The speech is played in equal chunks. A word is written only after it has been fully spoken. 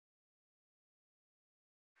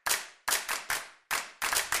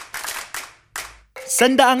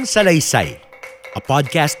Sandaang Salaysay, a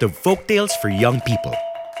podcast of folktales for young people.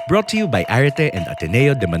 Brought to you by Arete and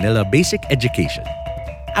Ateneo de Manila Basic Education.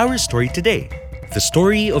 Our story today, The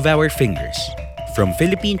Story of Our Fingers, from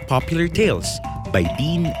Philippine Popular Tales by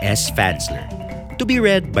Dean S. Fansler. To be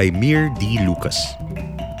read by Mir D. Lucas.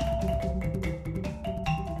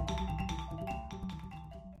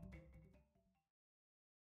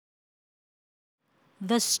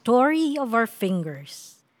 The Story of Our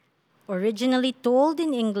Fingers, originally told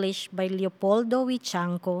in English by Leopoldo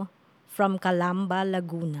Wichanco from Calamba,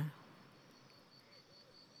 Laguna.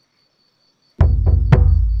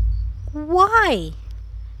 "Why,"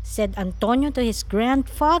 said Antonio to his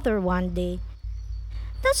grandfather one day,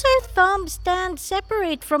 "does our thumb stand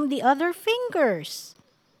separate from the other fingers?"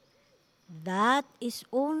 "That is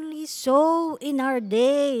only so in our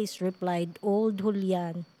days," replied old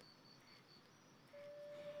Julian.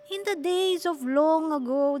 "In the days of long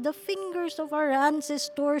ago, the fingers of our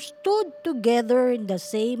ancestors stood together in the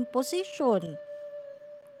same position.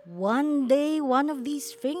 One day, one of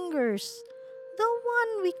these fingers, the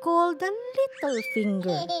one we call the little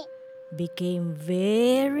finger, became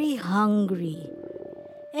very hungry,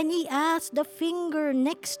 and he asked the finger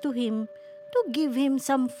next to him to give him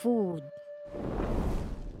some food.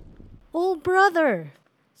 'Oh, brother,'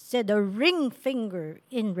 said the ring finger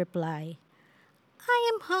in reply,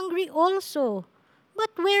 'I am hungry also,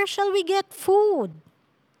 but where shall we get food?'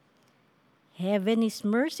 'Heaven is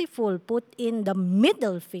merciful,' put in the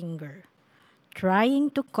middle finger,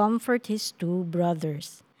 trying to comfort his two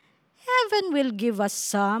brothers. 'Heaven will give us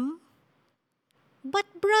some.' 'But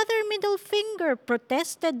brother middle finger,'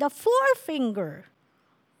 protested the forefinger,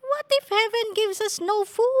 'what if heaven gives us no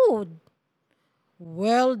food?'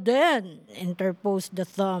 'Well then,' interposed the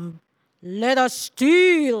thumb, 'let us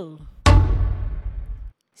steal.'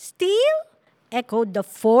 'Steal?' echoed the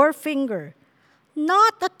forefinger,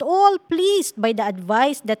 not at all pleased by the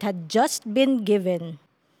advice that had just been given.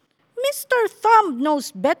 'Mr. Thumb knows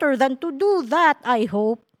better than to do that, I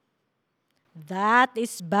hope.' 'That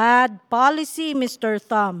is bad policy, Mr.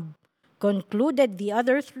 Thumb,' concluded the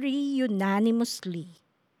other three unanimously.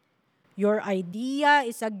 'Your idea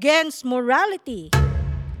is against morality,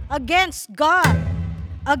 against God,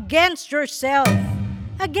 against yourself,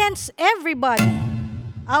 against everybody.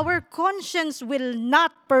 Our conscience will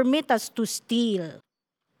not permit us to steal.'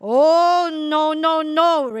 'Oh, no, no,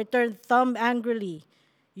 no,' returned Thumb angrily.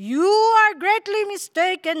 'You are greatly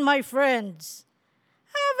mistaken, my friends.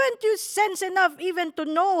 Haven't you sense enough even to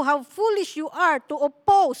know how foolish you are to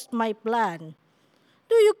oppose my plan?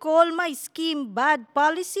 Do you call my scheme bad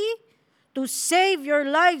policy, to save your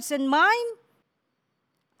lives and mine?'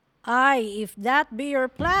 'Aye, if that be your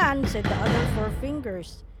plan,' said the other four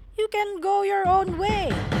fingers, 'you can go your own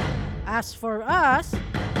way. As for us,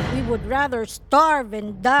 we would rather starve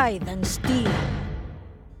and die than steal.'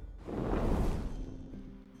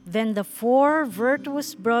 Then the four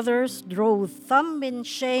virtuous brothers drove Thumb in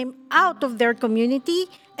shame out of their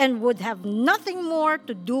community and would have nothing more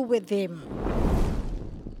to do with him.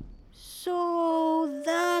 'So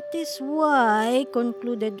that is why,'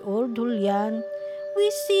 concluded old Julian, 'we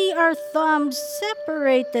see our thumbs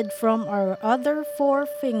separated from our other four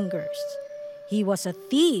fingers. He was a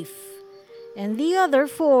thief, and the other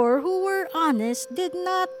four who were honest did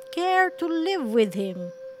not care to live with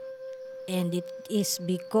him. And it is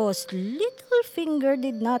because little finger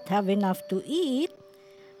did not have enough to eat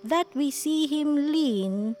that we see him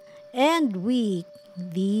lean and weak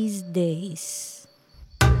these days.'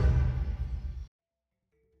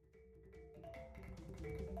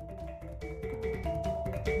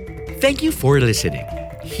 Thank you for listening.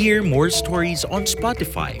 Hear more stories on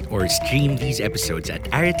Spotify or stream these episodes at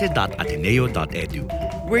arete.ateneo.edu,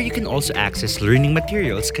 where you can also access learning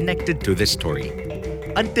materials connected to this story.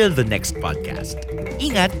 Until the next podcast,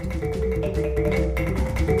 ingat!